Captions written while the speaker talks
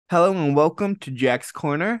Hello and welcome to Jack's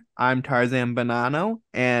Corner. I'm Tarzan Bonanno,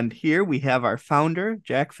 and here we have our founder,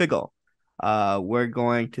 Jack Figel. We're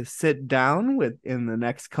going to sit down in the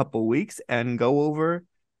next couple weeks and go over,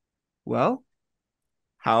 well,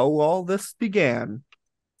 how all this began.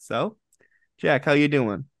 So, Jack, how you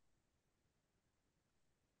doing?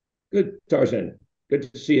 Good, Tarzan.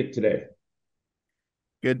 Good to see it today.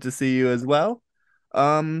 Good to see you as well.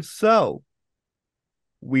 So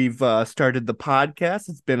we've started the podcast.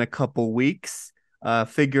 It's been a couple weeks.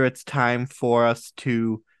 Figure it's time for us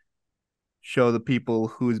to show the people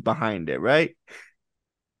who's behind it, right?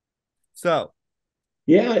 So,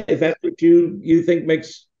 Yeah, if that's what you think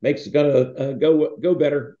makes it gonna go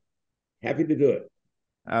better, happy to do it.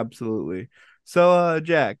 absolutely. So,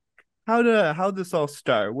 Jack, how this all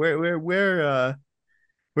start? Where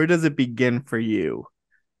does it begin for you?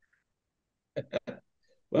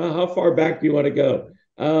 Well, how far back do you want to go?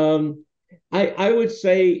 I would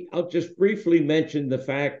say I'll just briefly mention the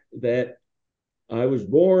fact that I was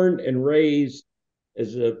born and raised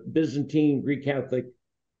as a Byzantine Greek Catholic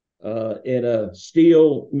in a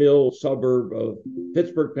steel mill suburb of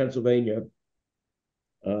Pittsburgh, Pennsylvania.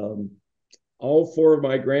 Um, all four of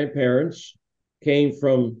my grandparents came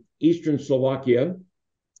from Eastern Slovakia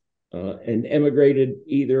and emigrated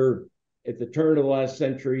either at the turn of the last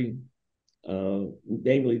century,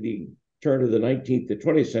 namely the turn of the 19th to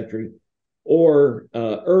 20th century, or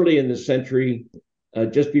early in the century,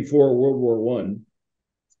 just before World War One.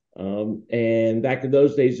 And back in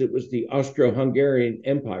those days, it was the Austro-Hungarian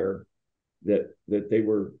Empire that they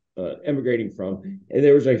were emigrating from, and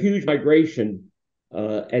there was a huge migration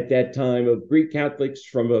at that time of Greek Catholics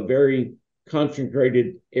from a very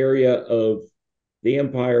concentrated area of the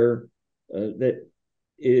empire that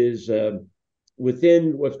is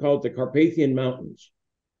within what's called the Carpathian Mountains.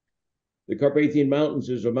 The Carpathian Mountains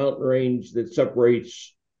is a mountain range that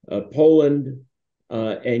separates Poland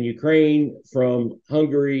and Ukraine from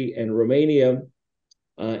Hungary and Romania.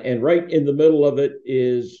 And right in the middle of it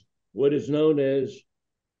is what is known as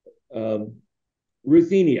um,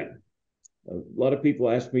 Ruthenia. A lot of people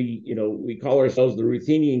ask me, we call ourselves the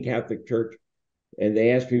Ruthenian Catholic Church, and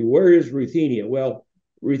they ask me, where is Ruthenia? Well,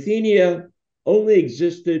 Ruthenia only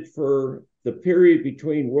existed for the period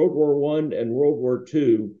between World War One and World War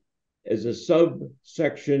II as a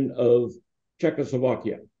subsection of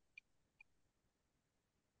Czechoslovakia.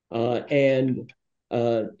 And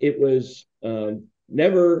it was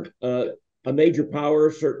never a major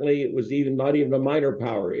power. Certainly, it was even not even a minor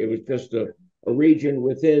power. It was just a region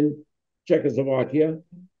within Czechoslovakia.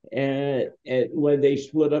 And when they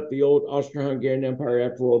split up the old Austro-Hungarian Empire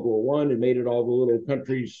after World War One and made it all the little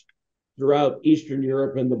countries throughout Eastern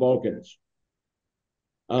Europe and the Balkans.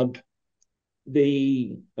 Um,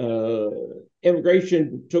 the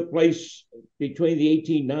immigration took place between the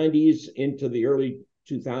 1890s into the early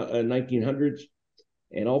 1900s,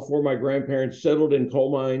 and all four of my grandparents settled in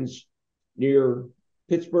coal mines near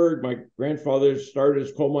Pittsburgh. My grandfathers started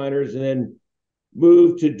as coal miners and then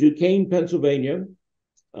moved to Duquesne, Pennsylvania,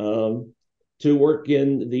 to work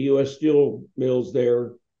in the U.S. steel mills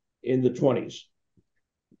there in the 20s.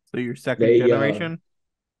 So you're second They generation?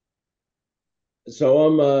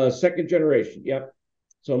 So I'm second generation. Yep.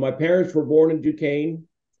 So my parents were born in Duquesne.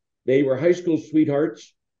 They were high school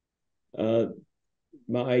sweethearts. Uh,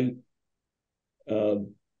 my uh,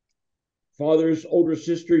 father's older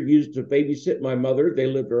sister used to babysit my mother. They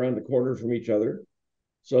lived around the corner from each other.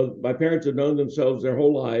 So my parents have known themselves their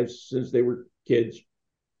whole lives since they were kids.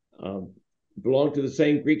 Um, belonged to the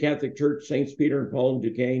same Greek Catholic Church, Saints Peter and Paul in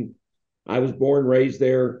Duquesne. I was born, raised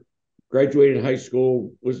there, graduated high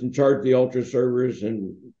school, was in charge of the altar servers,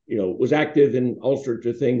 and was active in all sorts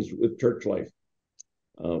of things with church life.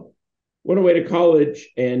 Uh, Went away to college,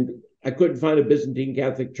 and I couldn't find a Byzantine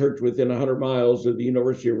Catholic church within 100 miles of the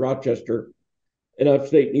University of Rochester in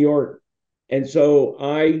upstate New York. And so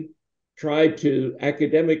I tried to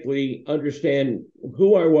academically understand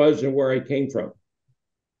who I was and where I came from,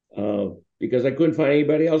 because I couldn't find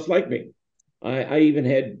anybody else like me. I even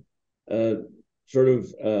had sort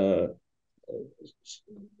of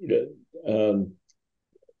you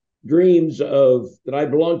dreams of that I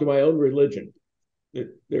belonged to my own religion.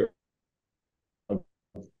 There,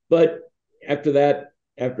 but after that,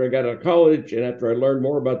 after I got out of college and after I learned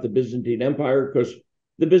more about the Byzantine Empire, because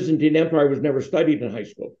the Byzantine Empire was never studied in high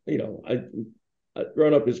school.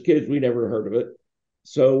 Growing up as kids, we never heard of it.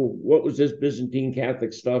 So what was this Byzantine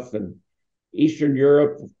Catholic stuff? And Eastern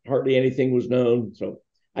Europe, hardly anything was known. So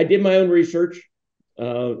I did my own research.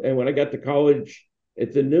 And when I got to college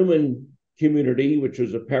at the Lumen community, which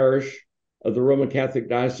was a parish of the Roman Catholic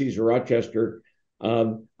Diocese of Rochester,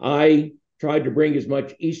 I tried to bring as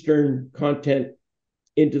much Eastern content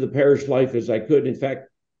into the parish life as I could. In fact,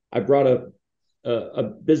 I brought a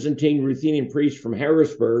Byzantine Ruthenian priest from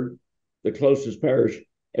Harrisburg, the closest parish,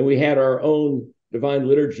 and we had our own divine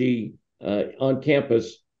liturgy on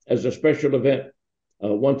campus as a special event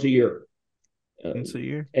once a year. Once a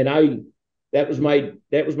year. And that was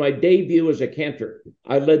my debut as a cantor.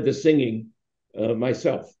 I led the singing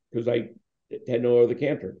myself because I had no other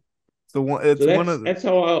cantor. It's So one of the, that's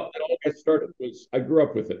how I got started. Was I grew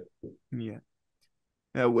up with it. yeah.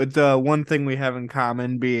 With one thing we have in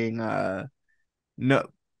common being no,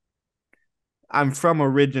 I'm from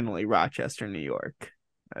originally Rochester, New York.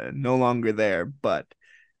 No longer there, but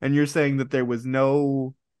and you're saying that there was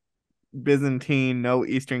no Byzantine, no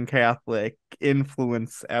Eastern Catholic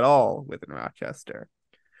influence at all within Rochester.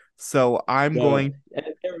 So I'm No, going.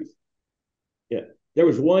 yeah, there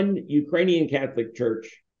was one Ukrainian Catholic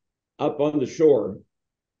church up on the shore,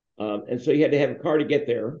 and so you had to have a car to get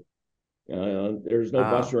there. There's no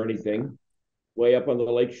bus Oh, or anything. Way up on the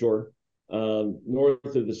lake shore,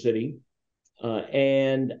 north of the city,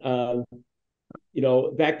 and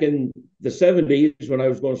back in the '70s when I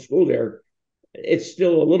was going to school there, it's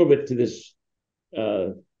still a little bit to this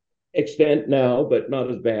extent now, but not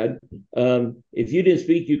as bad. If you didn't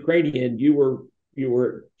speak Ukrainian, you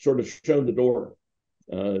were sort of shown the door.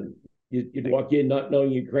 You'd walk in not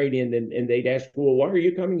knowing Ukrainian, and they'd ask, "Well, why are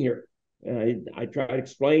you coming here?" And I try to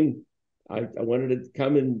explain. I wanted to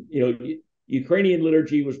come and Ukrainian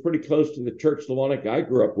liturgy was pretty close to the Church Slavonic I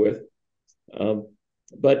grew up with,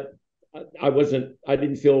 but I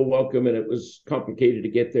didn't feel welcome, and it was complicated to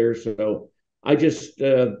get there. So I just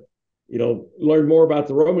learned more about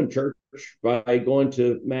the Roman Church by going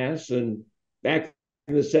to Mass. And back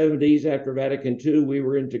in the '70s, after Vatican II, we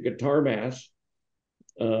were into guitar Mass.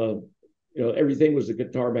 Everything was a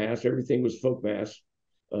guitar Mass, everything was folk Mass,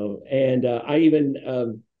 and I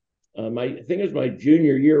even I think it was my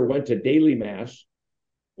junior year, went to daily Mass,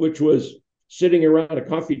 which was sitting around a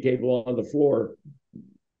coffee table on the floor,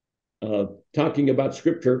 talking about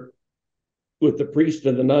Scripture with the priest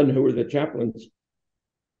and the nun who were the chaplains.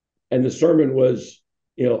 And the sermon was,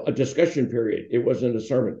 a discussion period. It wasn't a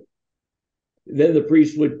sermon. Then the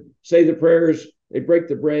priest would say the prayers, they break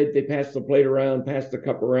the bread, they pass the plate around, pass the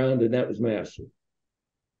cup around, and that was Mass.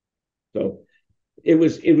 So it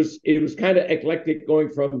was kind of eclectic,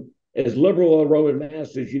 going from as liberal a Roman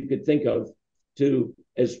Mass as you could think of to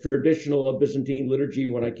as traditional a Byzantine liturgy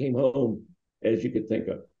when I came home as you could think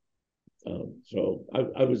of. So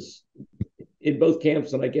I was in both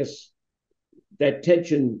camps, and I guess that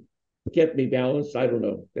tension kept me balanced. I don't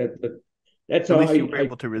know. That's at how least you were I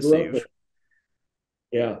able to grew up. receive.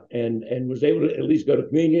 Yeah, and was able to at least go to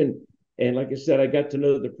communion. And like I said, I got to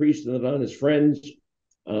know the priest and the nun as friends.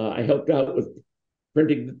 I helped out with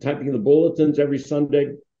typing the bulletins every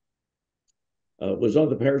Sunday. Was on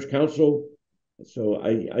the parish council, so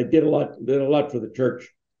I did a lot for the church,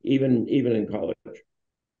 even in college.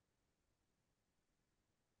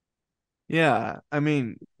 Yeah, I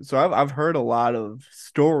mean, so I've heard a lot of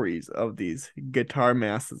stories of these guitar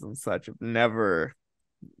masses and such. I've never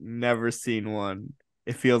seen one.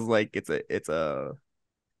 It feels like it's a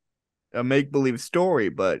make believe story,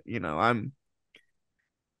 but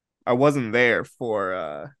I wasn't there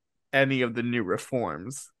for any of the new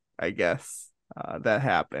reforms, I guess, that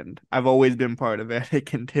happened. I've always been part of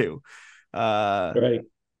Vatican II. Uh, Right.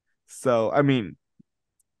 so I mean,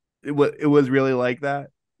 it was really like that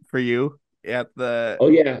for you at the Oh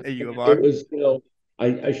yeah, at U of it R. was.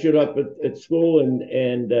 I showed up at school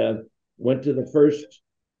and went to the first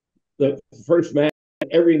mass,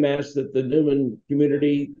 every mass that the Newman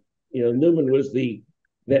community. Newman was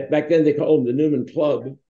that back then they called them the Newman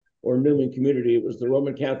Club or Newman Community. It was the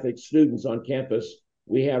Roman Catholic students on campus.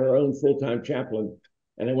 We had our own full-time chaplain,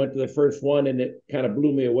 and I went to the first one, and it kind of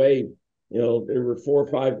blew me away. There were 4 or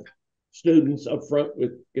 5 students up front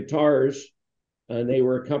with guitars, and they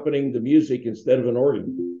were accompanying the music instead of an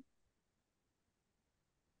organ.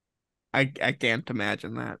 I can't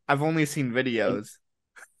imagine that. I've only seen And videos.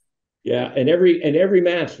 yeah, and every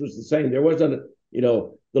mass was the same. There wasn't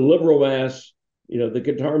the liberal mass, the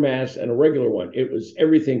guitar mass, and a regular one. It was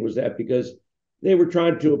everything was that, because they were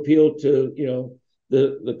trying to appeal to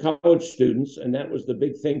the college students, and that was the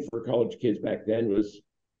big thing for college kids back then, was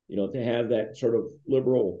to have that sort of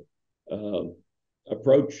liberal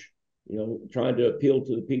approach, trying to appeal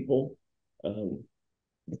to the people. Um,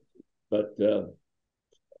 but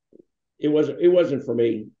it wasn't for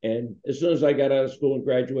me. And as soon as I got out of school and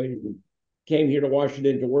graduated and came here to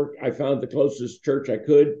Washington to work, I found the closest church I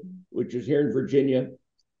could, which is here in Virginia,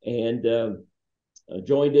 and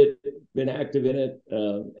joined it, been active in it,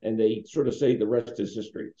 and they sort of say the rest is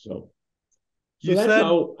history. So You that's said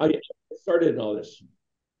how I started in all this.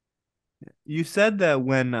 you said that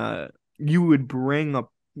when you would bring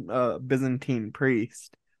a Byzantine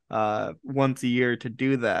priest once a year to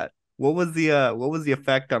do that. What was the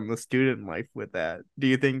effect on the student life with that? Do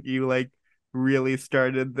you think you like really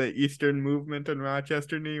started the Eastern movement in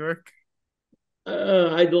Rochester, New York?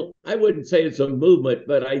 I don't. I wouldn't say it's a movement,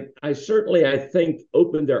 but I certainly, I think,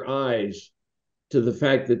 opened their eyes to the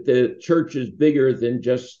fact that the church is bigger than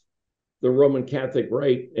just the Roman Catholic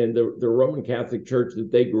Rite and the Roman Catholic Church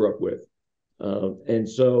that they grew up with. And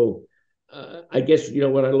so I guess,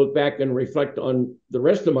 when I look back and reflect on the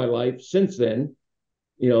rest of my life since then,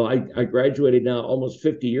 I graduated now almost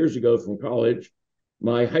 50 years ago from college.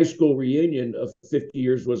 My high school reunion of 50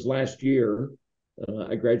 years was last year.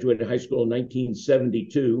 I graduated high school in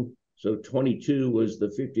 1972. So 22 was the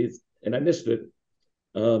 50th, and I missed it.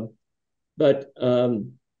 Um, but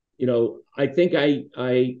I think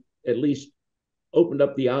I at least opened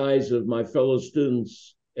up the eyes of my fellow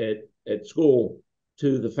students at school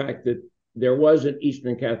to the fact that there was an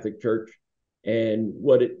Eastern Catholic Church and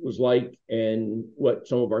what it was like, and what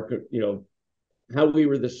some of our, how we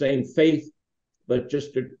were the same faith, but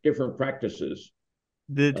just different practices.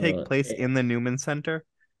 Did it take Uh, place in the Newman Center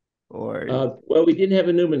or well, we didn't have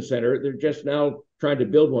a Newman Center. They're just now trying to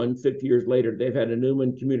build one 50 years later. They've had a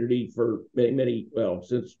Newman community for many, well,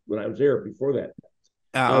 since when I was there before that.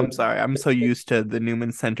 I'm Um, sorry. I'm so used to the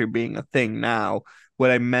Newman Center being a thing now.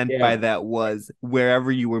 What I meant by yeah, that was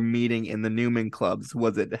wherever you were meeting in the Newman clubs,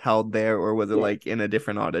 was it held there or was it yeah, like in a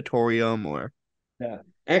different auditorium or yeah.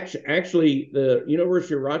 Actually, the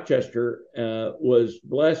University of Rochester was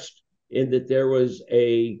blessed in that there was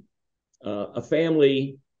a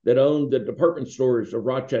family that owned the department stores of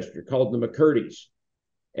Rochester called the McCurdy's,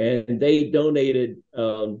 and they donated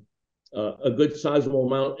a good sizable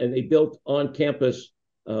amount, and they built on campus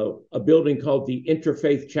a building called the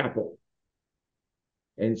Interfaith Chapel.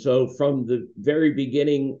 And so, from the very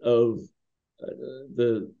beginning of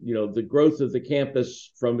the growth of the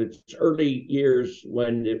campus, from its early years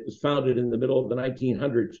when it was founded in the middle of the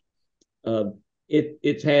 1900s, uh,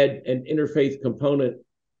 it's had an interfaith component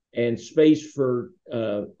and space for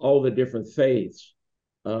all the different faiths.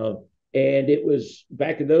 Uh, and it was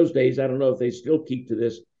back in those days, I don't know if they still keep to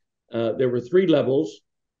this, there were three levels,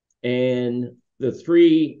 and the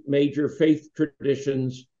three major faith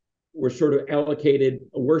traditions were sort of allocated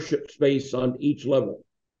a worship space on each level.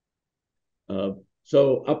 Uh,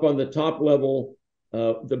 so up on the top level,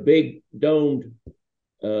 the big domed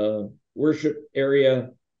uh, worship area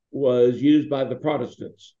was used by the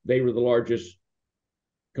Protestants. They were the largest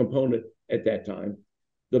component at that time.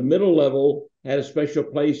 The middle level had a special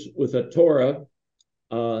place with a Torah,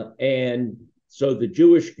 and so the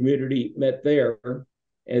Jewish community met there.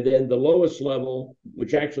 And then the lowest level,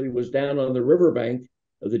 which actually was down on the riverbank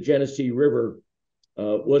of the Genesee River,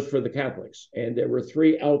 was for the Catholics. And there were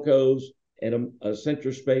three alcoves and a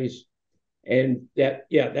center space. And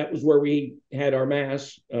that was where we had our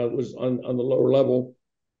mass, was on the lower level.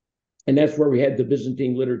 And that's where we had the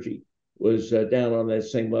Byzantine liturgy, was down on that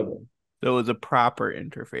same level. so it was a proper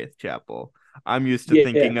interfaith chapel? I'm used to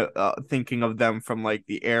Yeah, thinking of them from like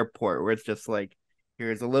the airport where it's just like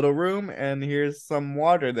here's a little room and here's some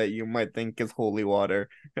water that you might think is holy water.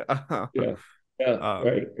 yeah, yeah, um,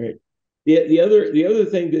 right. The other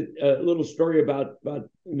thing that a little story about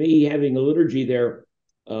me having a liturgy there.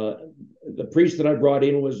 Uh, the priest that I brought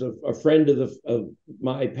in was a friend of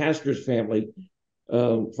my pastor's family,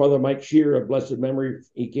 Father Mike Shear of blessed memory.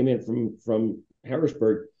 He came in from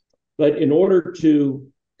Harrisburg, but in order to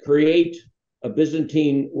create a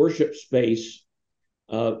Byzantine worship space,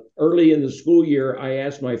 early in the school year, I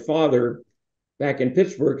asked my father back in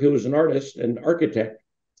Pittsburgh, who was an artist and architect,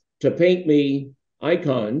 to paint me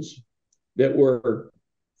icons that were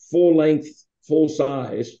full length, full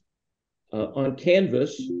size, on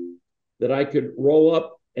canvas that I could roll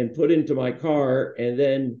up and put into my car and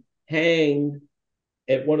then hang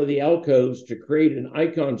at one of the alcoves to create an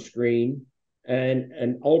icon screen and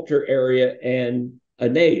an altar area and a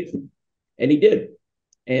nave. And he did.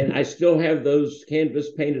 And I still have those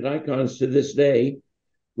canvas painted icons to this day.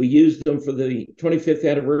 We used them for the 25th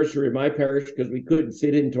anniversary of my parish because we couldn't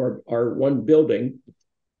fit into our one building.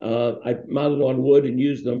 I mounted on wood and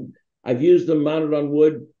used them. I've used them mounted on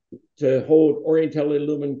wood to hold Orientale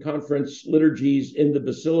Lumen conference liturgies in the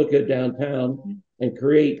Basilica downtown and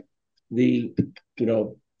create the,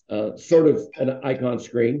 sort of an icon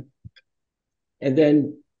screen. And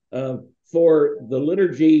then for the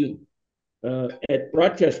liturgy at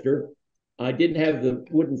Rochester, I didn't have the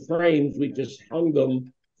wooden frames. We just hung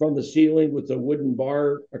them from the ceiling with a wooden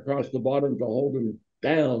bar across the bottom to hold them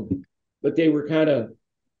down. But they were kind of,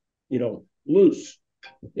 loose.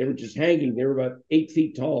 They were just hanging. They were about 8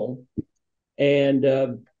 feet tall. And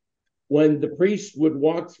when the priest would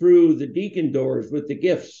walk through the deacon doors with the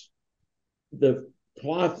gifts, the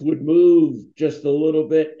cloth would move just a little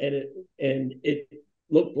bit, and it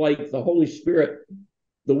looked like the Holy Spirit,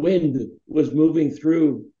 the wind was moving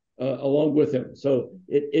through along with him. So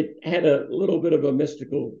it had a little bit of a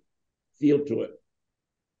mystical feel to it.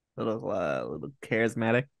 Little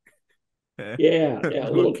charismatic. Yeah, A yeah, a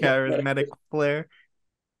little little charismatic. charismatic flair.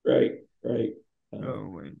 Right, right. Oh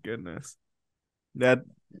my goodness. That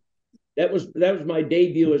That was my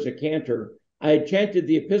debut as a cantor. I had chanted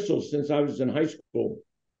the epistles since I was in high school,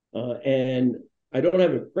 and I don't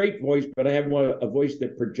have a great voice, but I have a voice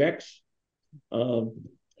that projects. Um,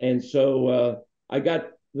 and so I got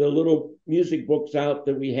the little music books out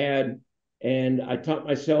that we had, and I taught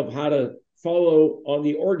myself how to follow on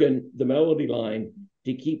the organ the melody line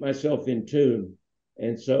to keep myself in tune.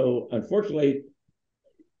 And so, unfortunately,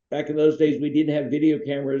 back in those days, we didn't have video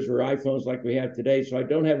cameras or iPhones like we have today, so I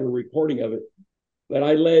don't have a recording of it. But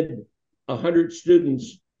I led 100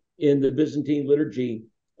 students in the Byzantine liturgy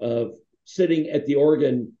of sitting at the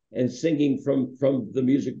organ and singing from the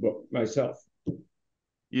music book myself.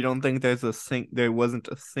 you don't think there wasn't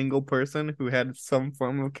a single person who had some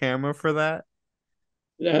form of camera for that?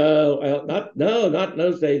 No, not in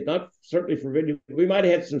those days. Not certainly for video. We might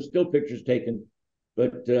have had some still pictures taken,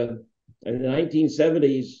 but in the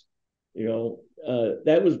 1970s,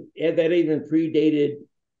 that even predated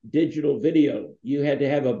digital video. You had to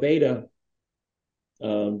have a beta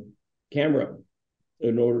camera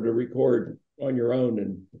in order to record on your own,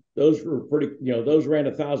 and those were pretty. Those ran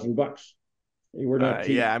 $1,000. They were not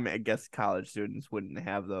cheap. Yeah, I mean, I guess college students wouldn't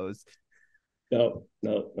have those. No,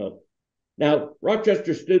 no, no. Now,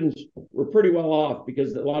 Rochester students were pretty well off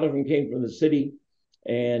because a lot of them came from the city,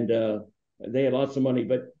 and they had lots of money,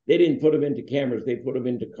 but they didn't put them into cameras. They put them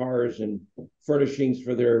into cars and furnishings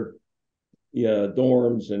for their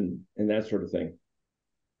dorms and that sort of thing.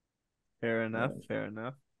 Fair enough, fair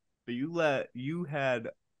enough. But you had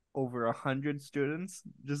over 100 students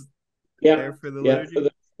just Yeah, there for the yeah.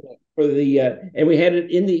 liturgy, And we had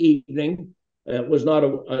it in the evening. It was not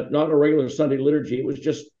a regular Sunday liturgy. It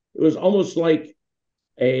was almost like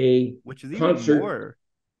a which is even concert. more.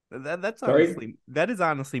 Sorry. That is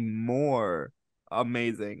honestly more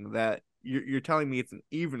amazing that you're telling me it's an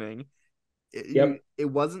evening. Yep. It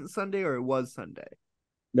wasn't Sunday, or it was Sunday,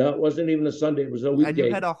 No, it wasn't even a Sunday. It was a and you weekday.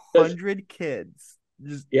 had 100 kids.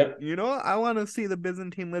 Just, Yep. I want to see the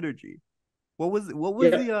Byzantine liturgy.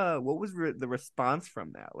 Yep. What was the response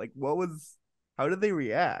from that? Like, how did they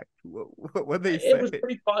react? What they It say? was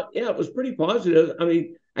it was pretty positive. I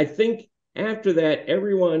mean, I think after that,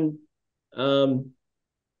 everyone um,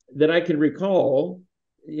 that I can recall,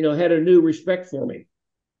 had a new respect for me.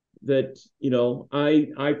 That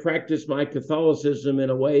I practiced my Catholicism in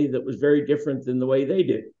a way that was very different than the way they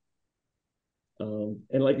did.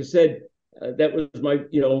 And like I said, that was my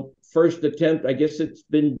first attempt. I guess it's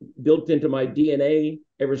been built into my DNA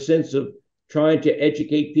ever since, of trying to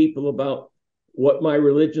educate people about what my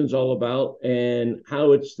religion's all about and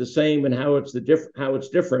how it's the same and how it's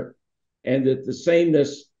different, and that the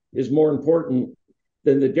sameness is more important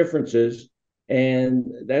than the differences. And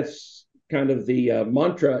that's kind of the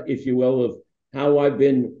mantra, if you will, of how I've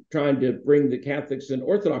been trying to bring the Catholics and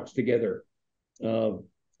Orthodox together uh,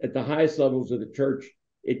 at the highest levels of the church.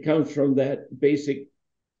 It comes from that basic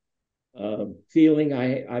feeling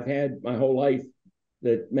I've had my whole life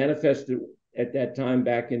that manifested at that time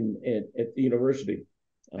back at the university.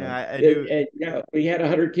 Yeah, I do. And yeah, we had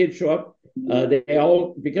 100 kids show up. They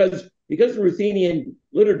all because the Ruthenian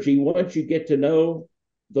liturgy, once you get to know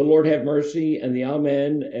the Lord have mercy and the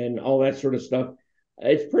Amen and all that sort of stuff,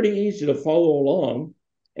 it's pretty easy to follow along.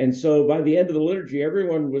 And so by the end of the liturgy,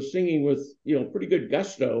 everyone was singing with pretty good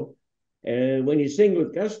gusto. And when you sing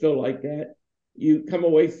with gusto like that, you come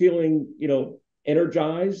away feeling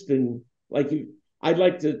energized and like you. I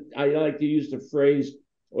like to use the phrase,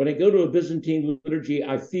 when I go to a Byzantine liturgy,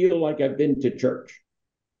 I feel like I've been to church.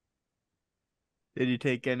 Did you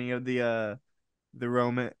take any of the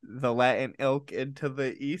Latin ilk into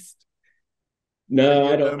the East to No,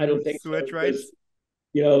 I give don't. I them don't think so, switch because rights?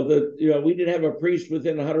 we didn't have a priest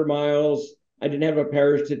within 100 miles. I didn't have a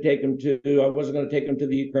parish to take them to. I wasn't going to take them to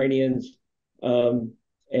the Ukrainians, um,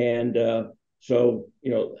 and so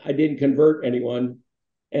I didn't convert anyone,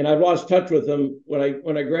 and I've lost touch with them. When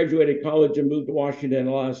I graduated college and moved to Washington,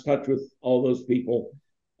 I lost touch with all those people.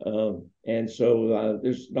 And so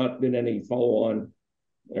there's not been any follow on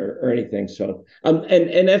or anything. So,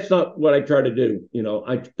 and that's not what I try to do.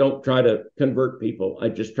 I don't try to convert people. I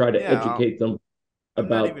just try to Yeah, educate them I'm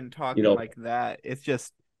not about, even you talking know, like that. It's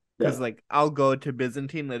just yeah, because like I'll go to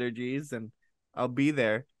Byzantine liturgies and I'll be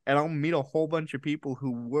there and I'll meet a whole bunch of people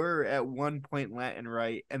who were at one point Latin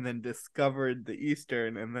right and then discovered the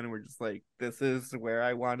Eastern and then we're just like, this is where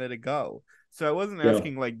I wanted to go. So I wasn't yeah.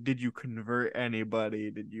 asking like, did you convert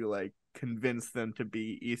anybody? Did you like convince them to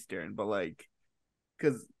be Eastern? But like,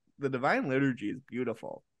 because the Divine Liturgy is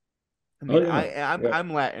beautiful. I Oh mean, yeah, I'm yeah.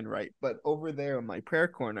 I'm Latin, right? But over there in my prayer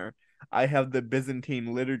corner, I have the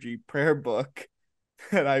Byzantine liturgy prayer book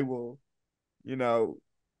that I will, you know,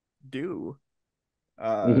 do.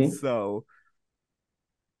 Hmm. So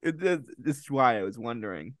this is why I was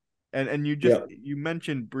wondering, and Yeah. you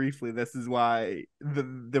mentioned briefly this is why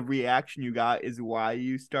the reaction you got is why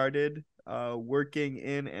you started working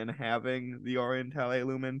in and having the Orientale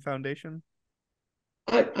Lumen Foundation.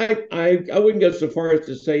 I wouldn't go so far as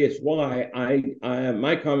to say it's why.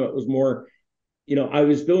 My comment was more, I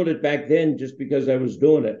was doing it back then just because I was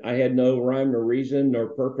doing it. I had no rhyme or reason nor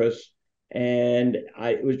purpose, and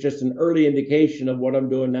it was just an early indication of what I'm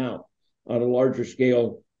doing now on a larger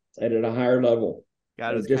scale and at a higher level.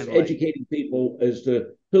 God was Just kind of like educating people as to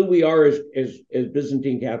who we are as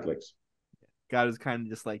Byzantine Catholics. God was kind of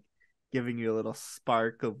just like giving you a little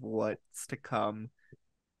spark of what's to come.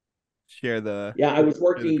 Share the Yeah, I was share the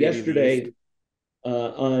working beauty of the East. yesterday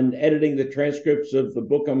on editing the transcripts of the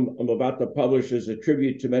book I'm about to publish as a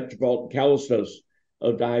tribute to Metropolitan Callistos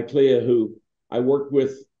of Dioclea, who I worked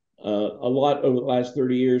with a lot over the last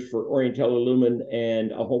 30 years for Orientale Lumen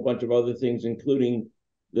and a whole bunch of other things, including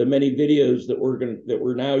the many videos that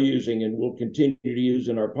we're now using and will continue to use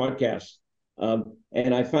in our podcast.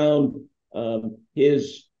 And I found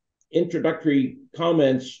his introductory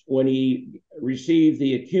comments when he received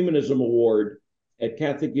the Ecumenism Award at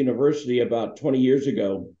Catholic University about 20 years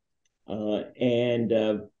ago, and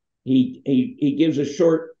he gives a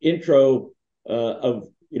short intro of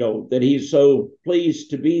that he's so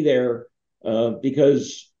pleased to be there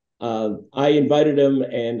because I invited him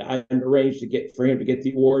and I arranged to get for him to get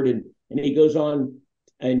the award, and he goes on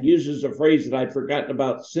and uses a phrase that I'd forgotten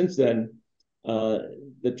about since then, uh,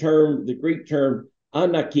 the Greek term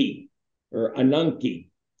anarchy or ananki,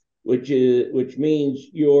 which means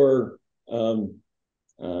your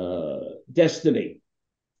destiny.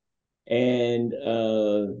 And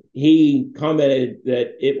he commented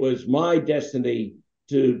that it was my destiny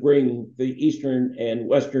to bring the Eastern and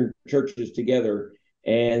Western churches together,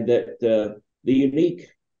 and that the unique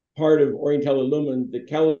part of Orientale Lumen that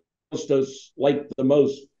Callistos liked the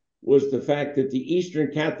most was the fact that the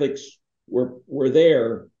Eastern Catholics were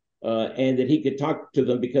there, and that he could talk to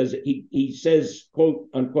them because he says, quote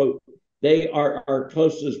unquote, they are our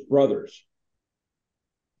closest brothers.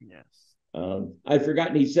 Yes. I'd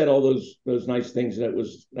forgotten he said all those nice things, and it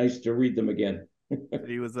was nice to read them again.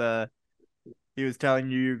 So he was telling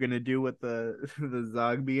you you're gonna do what the the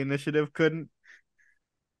Zogby initiative couldn't.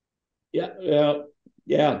 Yeah,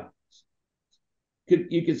 yeah.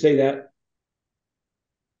 You could say that.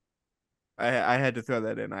 I had to throw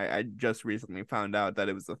that in. I just recently found out that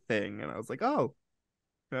it was a thing, and I was like, oh,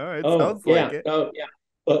 all right, Oh sounds like yeah, it. oh yeah.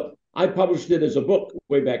 But I published it as a book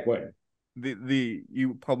way back when. The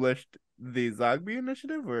you published the Zogby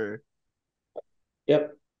initiative, or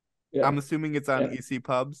Yep, I'm yep, assuming it's on yep, EC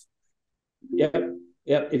Pubs. yep,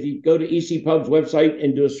 yep. If you go to EC Pub's website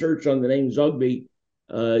and do a search on the name Zogby,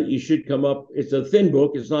 you should come up. It's a thin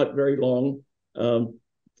book. It's not very long,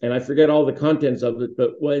 and I forget all the contents of it.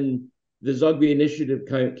 But when the Zogby Initiative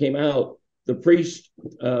came out, the priest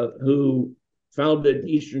who founded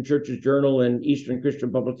Eastern Churches Journal and Eastern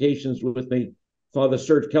Christian Publications with me, Father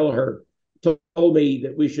Serge Kelleher, told me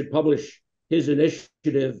that we should publish his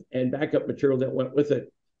initiative and backup material that went with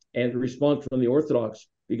it, and the response from the Orthodox,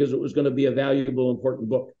 because it was going to be a valuable, important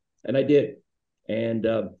book. And I did. And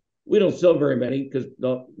we don't sell very many because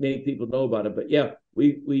not many people know about it. But yeah,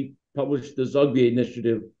 we published the Zogby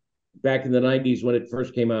Initiative back in the 90s when it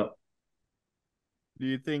first came out. Do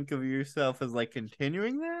you think of yourself as like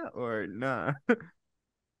continuing that or nah?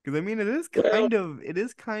 Because I mean, Well, it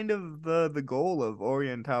is kind of the goal of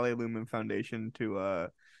Orientale Lumen Foundation to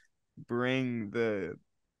bring the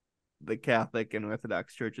Catholic and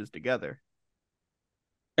Orthodox churches together.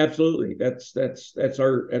 absolutely. That's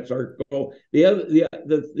our goal. The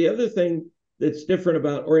other thing that's different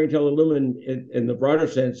about Oriental Lumen in the broader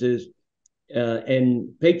sense is, and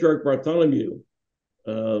Patriarch Bartholomew,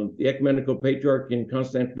 the ecumenical patriarch in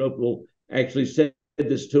Constantinople, actually said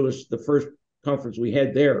this to us the first conference we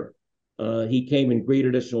had there. he came and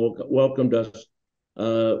greeted us and welcomed us.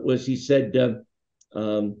 Was he said,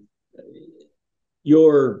 um,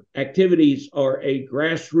 "Your activities are a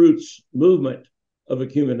grassroots movement of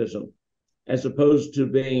ecumenism, as opposed to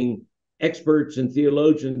being experts and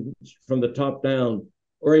theologians from the top down.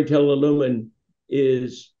 Orientale Lumen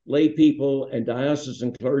is lay people and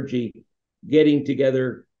diocesan clergy getting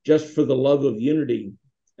together just for the love of unity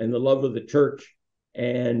and the love of the church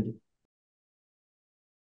and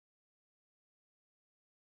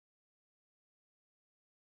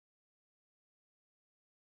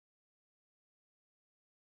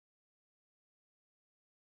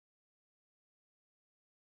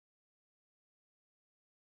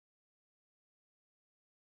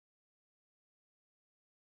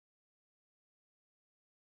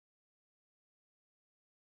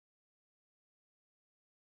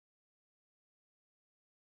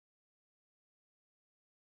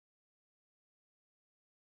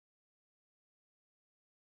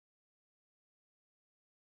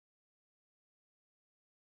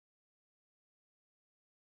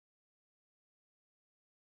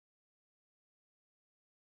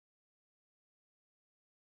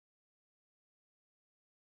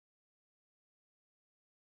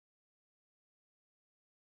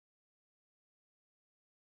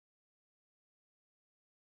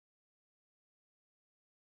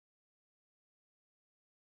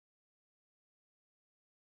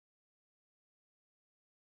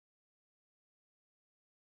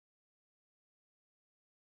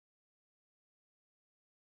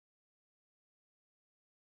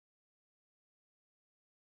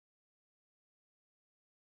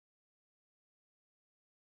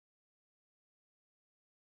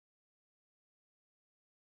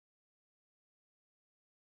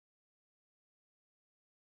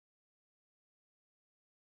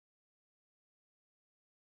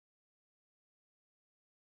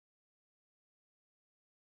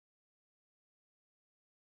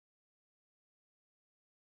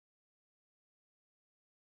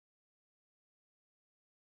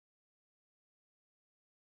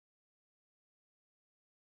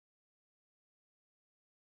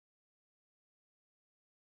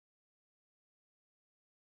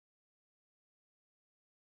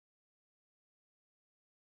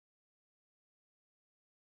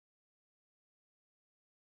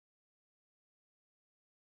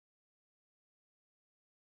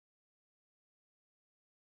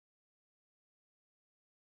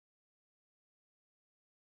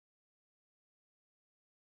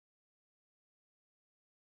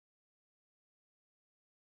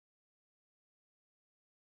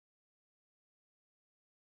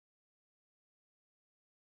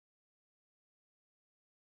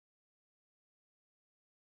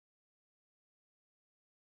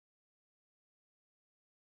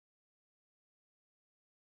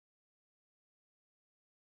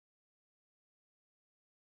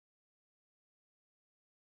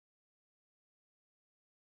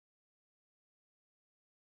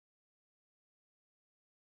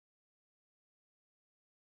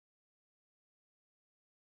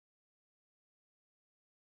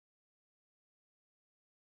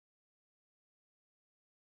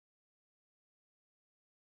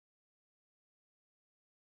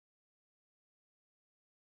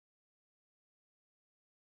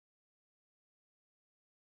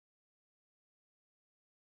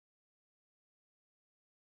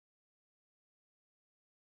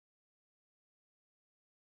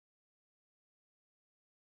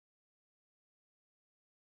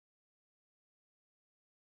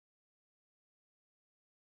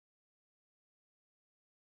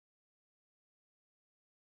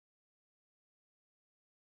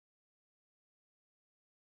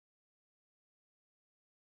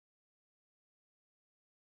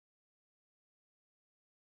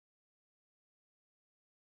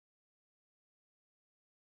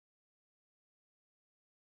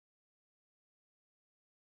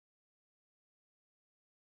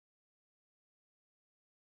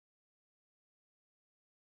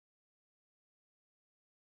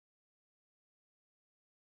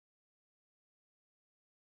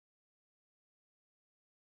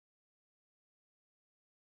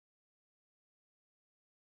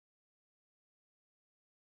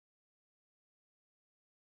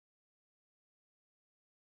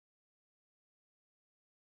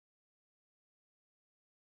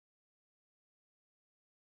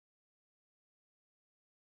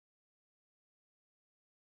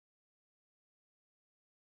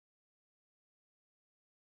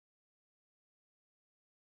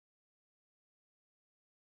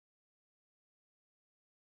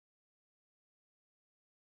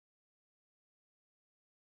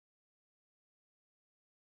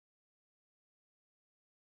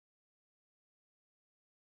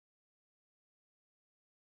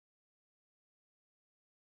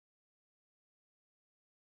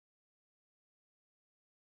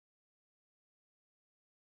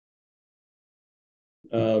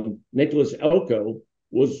Nicholas Elko,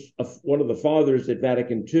 was one of the fathers at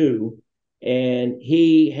Vatican II, and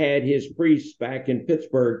he had his priests back in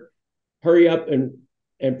Pittsburgh hurry up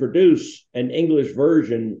and produce an English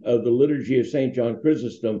version of the Liturgy of St. John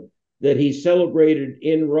Chrysostom that he celebrated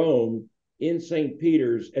in Rome in St.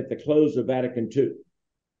 Peter's at the close of Vatican II.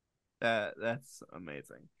 That's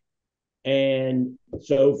amazing. And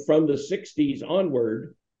so from the 60s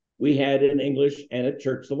onward, we had an English and a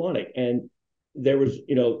Church Slavonic. And there was,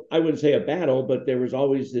 I wouldn't say a battle, but there was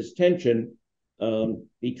always this tension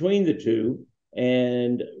between the two.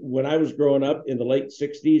 And when I was growing up in the late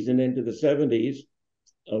 60s and into the 70s,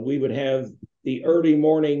 we would have the early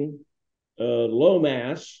morning low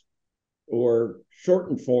mass or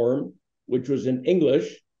shortened form, which was in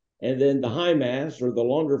English, and then the high mass or the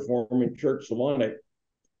longer form in Church Slavonic.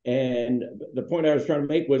 And the point I was trying to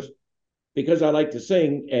make was, because I like to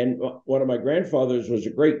sing, and one of my grandfathers was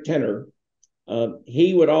a great tenor,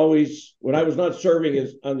 he would always, when I was not serving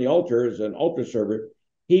as on the altar as an altar server,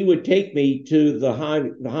 he would take me to the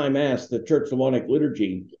high mass, the Church Slavonic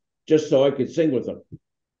liturgy, just so I could sing with him.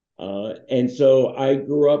 And so I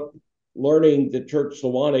grew up learning the Church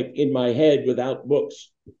Slavonic in my head without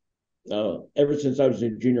books ever since I was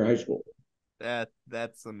in junior high school.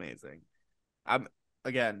 That's amazing. I'm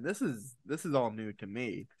Again, this is all new to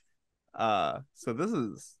me. So this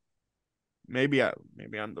is maybe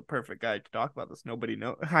I'm the perfect guy to talk about this. Nobody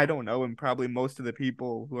know I don't know, and probably most of the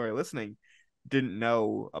people who are listening didn't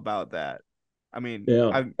know about that. I mean,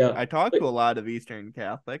 Yeah, yeah. I talk to a lot of Eastern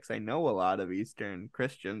Catholics. I know a lot of Eastern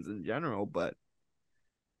Christians in general, but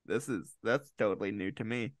that's totally new to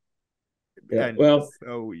me. Yeah. And Well,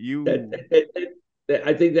 so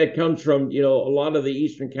I think that comes from, a lot of the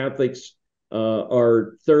Eastern Catholics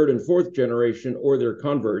are third and fourth generation, or they're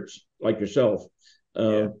converts like yourself.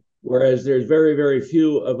 Yeah. Whereas there's very, very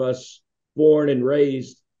few of us born and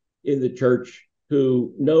raised in the church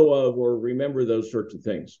who know of or remember those sorts of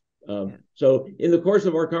things. So in the course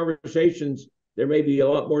of our conversations, there may be a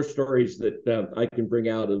lot more stories that I can bring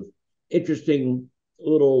out of interesting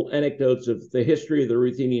little anecdotes of the history of the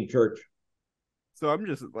Ruthenian Church. So I'm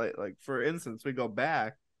just like for instance, we go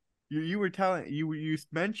back. You were telling you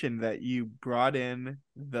mentioned that you brought in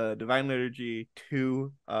the Divine Liturgy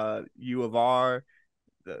to U of R,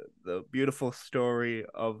 the beautiful story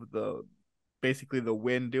of the basically the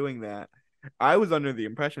wind doing that. I was under the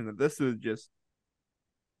impression that this was just,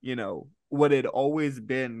 what it always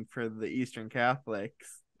been for the Eastern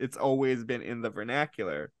Catholics. It's always been in the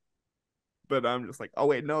vernacular. But I'm just like, oh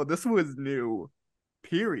wait, no, this was new,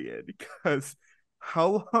 period. Because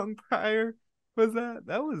how long prior was that?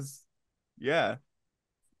 That was, yeah.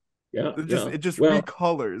 Yeah, It yeah. just Well,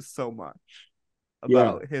 recolors so much yeah.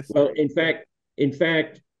 about Well, history. in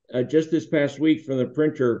fact, just this past week from the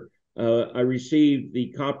printer, I received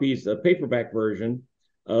the copies, the paperback version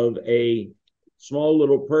of a small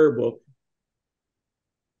little prayer book.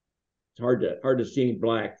 It's hard to see in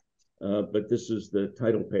black, but this is the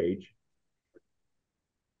title page,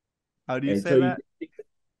 How do you and say so that?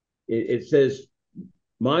 it says,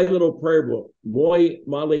 "My little prayer book, Moi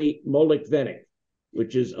Mali Molik Venik,"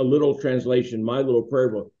 which is a little translation, My Little Prayer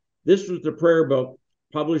Book. This was the prayer book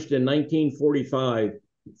published in 1945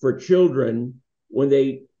 for children when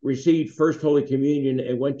they received First Holy Communion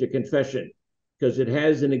and went to confession, because it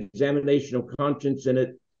has an examination of conscience in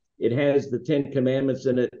it, it has the Ten Commandments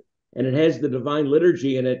in it, and it has the Divine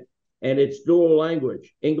Liturgy in it, and it's dual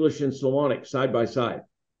language, English and Slavonic, side by side.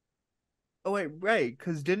 Oh wait, right?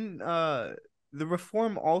 Because didn't the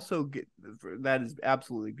Reform also get that is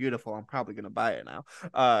absolutely beautiful. I'm probably gonna buy it now.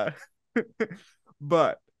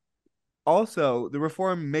 But also the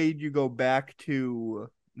Reform made you go back to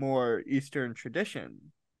more Eastern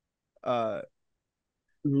tradition. Uh,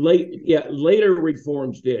 Later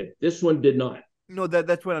reforms did. This one did not. no,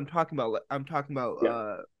 that's what I'm talking about.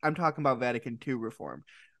 Yeah. I'm talking about Vatican II reform.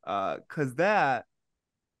 Because that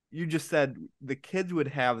you just said the kids would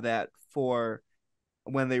have that for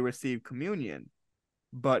when they receive communion,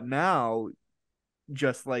 but now,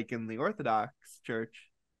 just like in the Orthodox Church,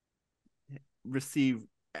 receive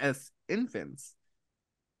as infants.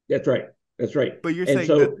 That's right. That's right. But you're And saying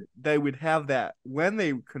that so, they would have that when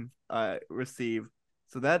they receive,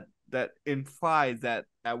 so that implies that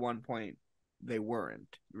at one point they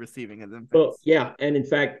weren't receiving as well, infants. yeah. And in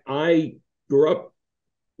fact, I grew up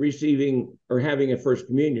receiving or having a First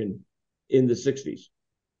Communion in the 60s.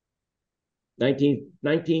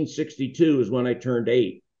 1962 is when I turned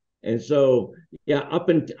 8. And so, yeah, up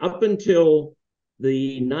until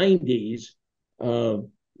the 90s,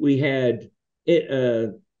 we had,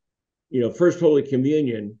 First Holy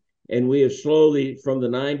Communion. And we have slowly, from the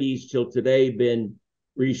 90s till today, been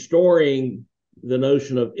restoring the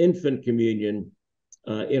notion of infant communion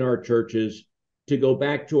in our churches to go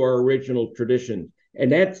back to our original tradition.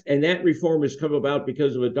 And that reform has come about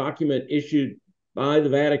because of a document issued by the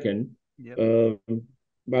Vatican, Yep.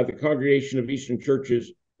 by the Congregation of Eastern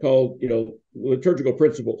Churches, called Liturgical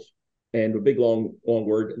Principles, and a big long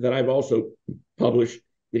word that I've also published.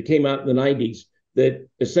 That came out in the 90s, that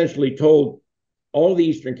essentially told all the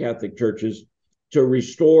Eastern Catholic churches to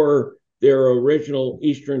restore their original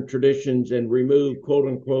Eastern traditions and remove quote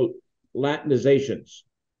unquote Latinizations.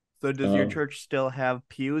 So does your church still have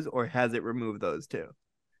pews, or has it removed those too?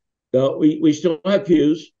 We still have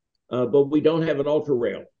pews, but we don't have an altar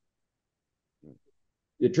rail.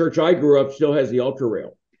 The church I grew up still has the altar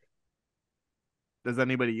rail. Does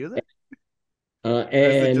anybody use it? Or is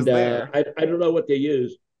it And just there? I don't know what they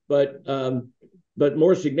use, but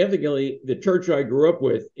more significantly, the church I grew up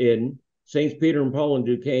with in Saints Peter and Paul in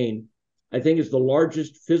Duquesne, I think is the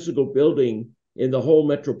largest physical building in the whole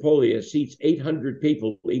metropolia. Seats 800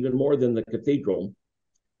 people, even more than the cathedral,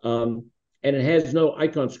 and it has no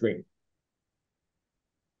icon screen.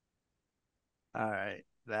 All right,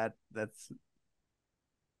 that's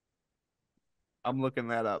I'm looking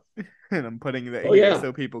that up and I'm putting that Oh here yeah,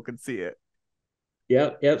 so people can see it.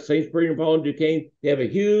 yeah. Saints Peter and Paul in Duquesne, they have a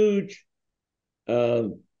huge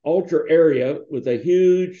altar area with a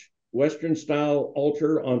huge Western style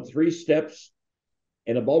altar on 3 steps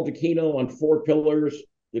and a baldacchino on 4 pillars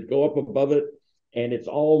that go up above it. And it's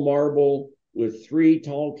all marble with 3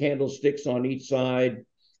 tall candlesticks on each side.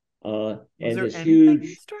 Was And there this anything huge,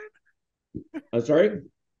 Eastern? I'm sorry?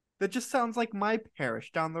 That just sounds like my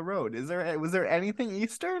parish down the road. Was there anything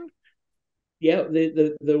Eastern? Yeah,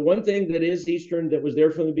 the one thing that is Eastern that was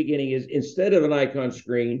there from the beginning is, instead of an icon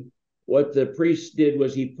screen, what the priest did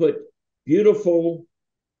was he put beautiful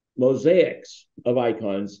mosaics of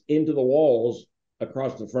icons into the walls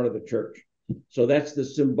across the front of the church. So that's the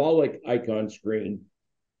symbolic icon screen.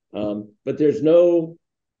 But there's no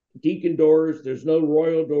deacon doors, there's no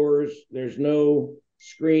royal doors, there's no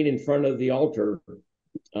screen in front of the altar,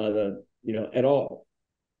 at all.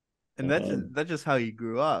 And Um, that's just how you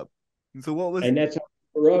grew up. So what was and that's how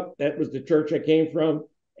I grew up. That was the church I came from,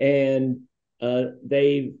 and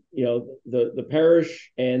the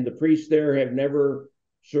parish and the priests there have never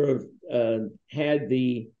sort of had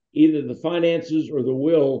either the finances or the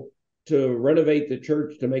will to renovate the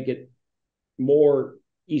church to make it more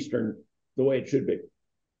Eastern, the way it should be.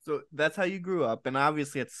 so that's how you grew up, and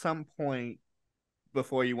obviously at some point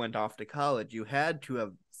before you went off to college, you had to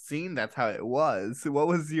have seen that's how it was. So what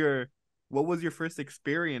was your first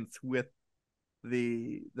experience with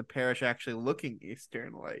the parish actually looking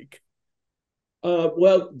Eastern like?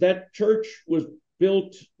 Well, that church was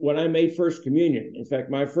built when I made First Communion. In fact,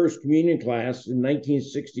 my First Communion class in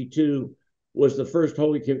 1962 was the first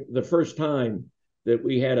time that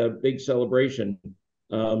we had a big celebration.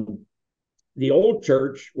 Um, the old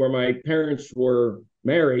church where my parents were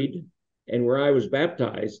married and where I was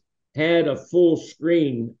baptized had a full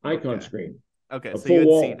screen icon Okay. screen, Okay, a so you full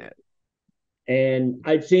had seen wall. it. And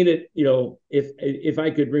I'd seen it, if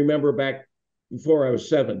I could remember back before I was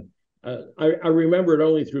 7. I remember it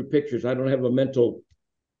only through pictures. I don't have a mental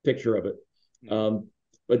picture of it.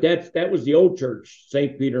 But that was the old church,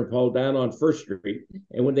 St. Peter and Paul, down on First Street.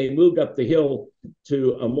 And when they moved up the hill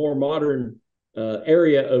to a more modern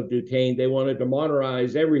area of Duquesne, they wanted to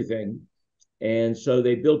modernize everything. And so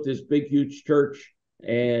they built this big, huge church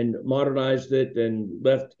and modernized it and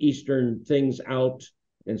left Eastern things out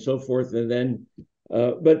and so forth. And then,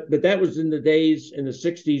 but that was in the days in the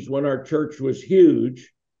 60s when our church was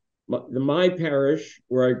huge. My parish,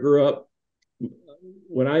 where I grew up,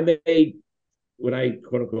 when I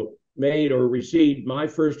quote unquote made or received my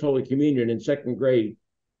first Holy Communion in 2nd grade,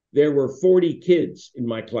 there were 40 kids in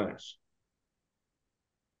my class.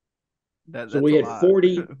 So That's we a had lot.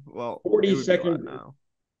 40, Well, it 40 would be a lot second now.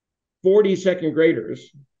 40 second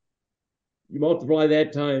graders. You multiply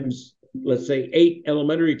that times, let's say, 8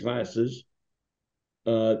 elementary classes.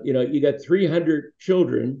 You got 300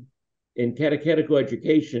 children in catechetical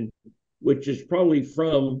education, which is probably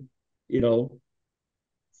from,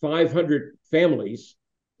 500 families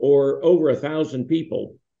or over 1,000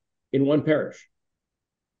 people in one parish.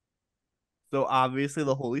 So obviously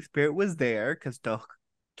the Holy Spirit was there because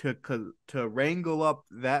to wrangle up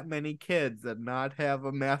that many kids and not have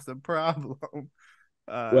a massive problem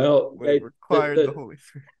Well, would have required the Holy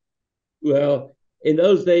Spirit. well, in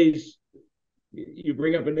those days, you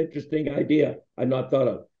bring up an interesting idea I've not thought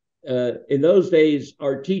of. In those days,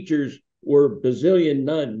 our teachers were Basilian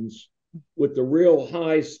nuns with the real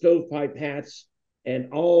high stovepipe hats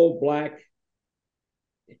and all black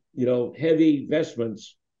heavy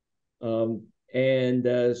vestments.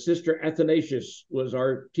 And Sister Athanasius was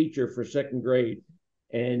our teacher for second grade,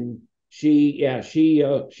 and she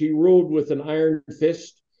ruled with an iron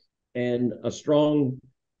fist and a strong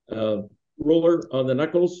ruler on the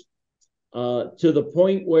knuckles, to the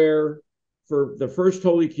point where for the first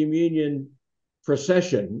Holy Communion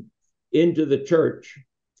procession into the church,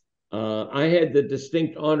 I had the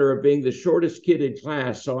distinct honor of being the shortest kid in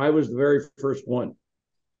class, so I was the very first one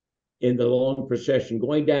in the long procession,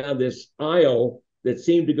 going down this aisle that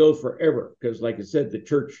seemed to go forever, because, like I said, the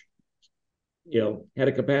church, had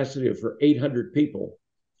a capacity of for 800 people,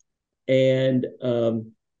 and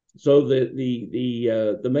so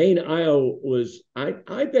the main aisle was, I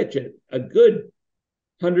bet you, a good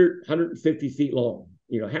 150 feet long,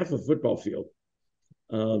 half a football field,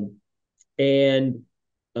 and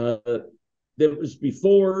that was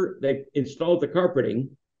before they installed the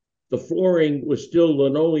carpeting. The flooring was still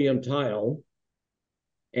linoleum tile,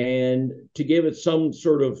 and to give it some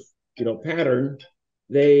sort of pattern,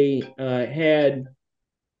 they had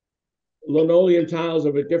linoleum tiles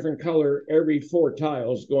of a different color every 4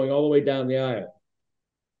 tiles going all the way down the aisle.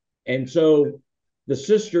 And so the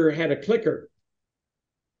sister had a clicker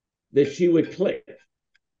that she would click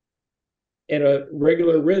in a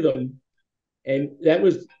regular rhythm. And that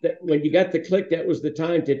was when you got the click, that was the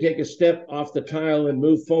time to take a step off the tile and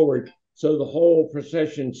move forward. So the whole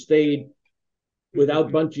procession stayed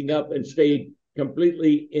without bunching up and stayed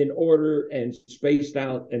completely in order and spaced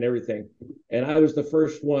out and everything. And I was the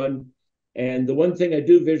first one. And the one thing I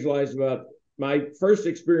do visualize about my first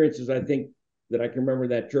experiences, I think, that I can remember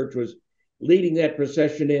in that church was leading that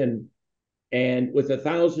procession in, and with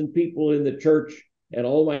 1,000 people in the church and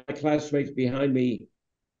all my classmates behind me,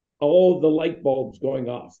 all the light bulbs going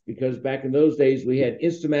off, because back in those days we had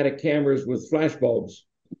Instamatic cameras with flash bulbs,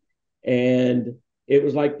 and it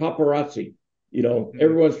was like paparazzi.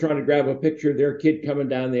 Everyone's trying to grab a picture of their kid coming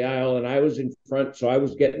down the aisle, and I was in front, so I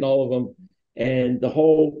was getting all of them, and the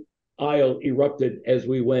whole aisle erupted as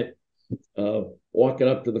we went walking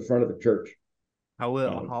up to the front of the church. How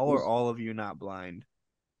are all of you not blind?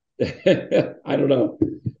 I don't know.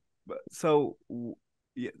 But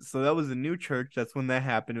yeah, so that was a new church. That's when that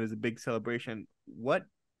happened. It was a big celebration. What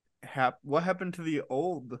happened to the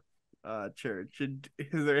old church?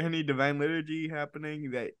 Is there any divine liturgy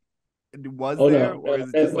happening that was Oh there, no, or no,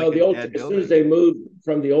 is it just like no. a The old, dead as soon as building? they moved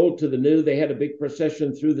from the old to the new, they had a big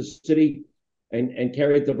procession through the city and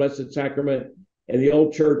carried the Blessed Sacrament. And the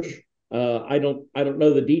old church, I don't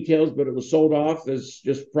know the details, but it was sold off as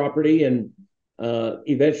just property, and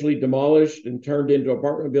eventually demolished and turned into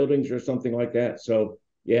apartment buildings or something like that. So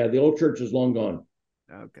yeah, the old church is long gone.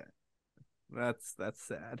 Okay, that's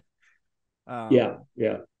sad. Yeah,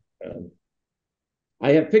 yeah. Um,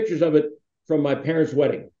 I have pictures of it from my parents'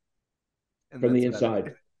 wedding and from the that's about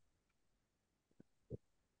it.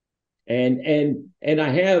 inside, and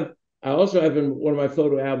I also have in one of my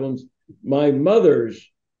photo albums my mother's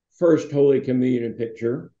first Holy Communion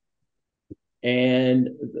picture. And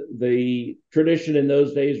the tradition in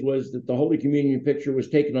those days was that the Holy Communion picture was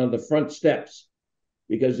taken on the front steps,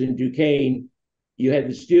 because in Duquesne, you had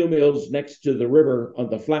the steel mills next to the river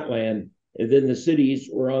on the flatland, and then the cities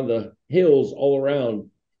were on the hills all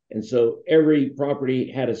around. And so every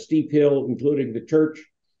property had a steep hill, including the church.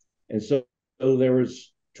 And so there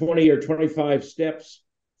was 20 or 25 steps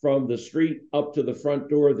from the street up to the front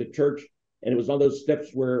door of the church. And it was on those steps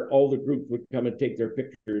where all the groups would come and take their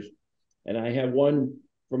pictures. And I have one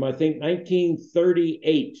from, I think,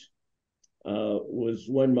 1938 was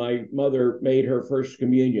when my mother made her first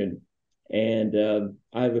communion. And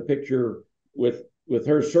I have a picture with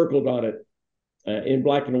her circled on it in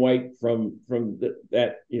black and white from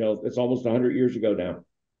that, it's almost 100 years ago now.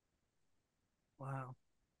 Wow.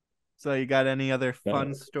 So you got any other Uh,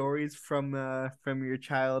 fun stories from your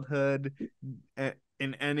childhood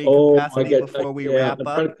in any oh, capacity before we yeah, wrap I'm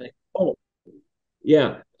up? trying to think. Oh,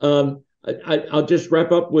 yeah. I'll just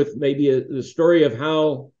wrap up with maybe the story of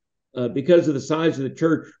how, because of the size of the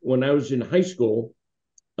church, when I was in high school,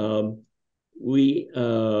 um, we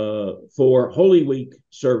for Holy Week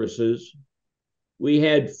services, we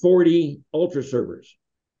had 40 altar servers,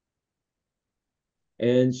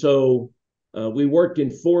 and so we worked in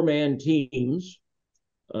 4-man teams.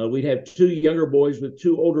 We'd have 2 younger boys with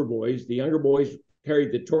 2 older boys. The younger boys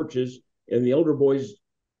carried the torches, and the older boys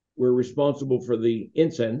were responsible for the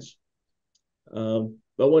incense.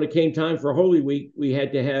 But when it came time for Holy Week, we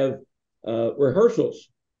had to have rehearsals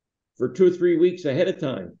for 2 or 3 weeks ahead of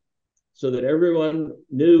time, so that everyone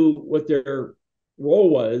knew what their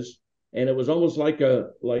role was, and it was almost like a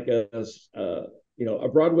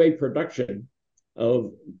Broadway production.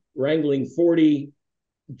 of wrangling 40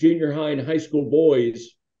 junior high and high school boys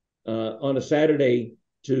on a Saturday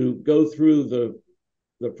to go through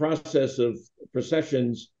the process of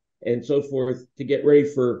processions and so forth to get ready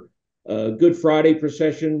for Good Friday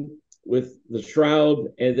procession with the shroud,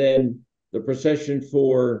 and then the procession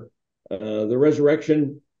for the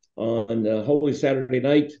resurrection on Holy Saturday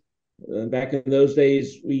night. Back in those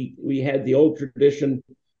days, we had the old tradition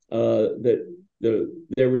that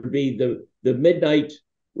there would be the midnight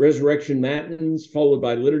resurrection matins followed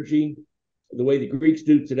by liturgy, the way the Greeks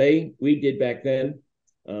do today. We did back then.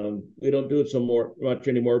 We don't do it so much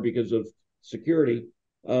anymore because of security.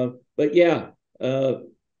 But yeah,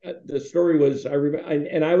 the story was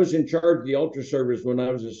and I was in charge of the altar service when I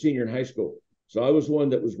was a senior in high school. So I was one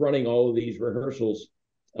that was running all of these rehearsals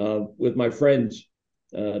with my friends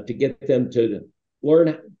to get them to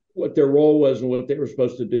learn what their role was and what they were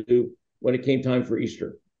supposed to do when it came time for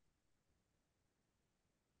Easter.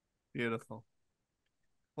 Beautiful.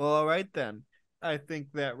 Well, all right then. I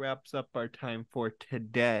think that wraps up our time for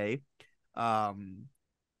today. Um,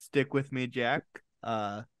 Stick with me, Jack.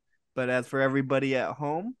 But as for everybody at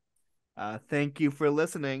home, thank you for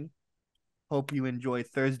listening. Hope you enjoy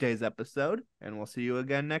Thursday's episode, and we'll see you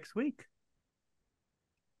again next week.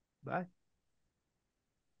 Bye.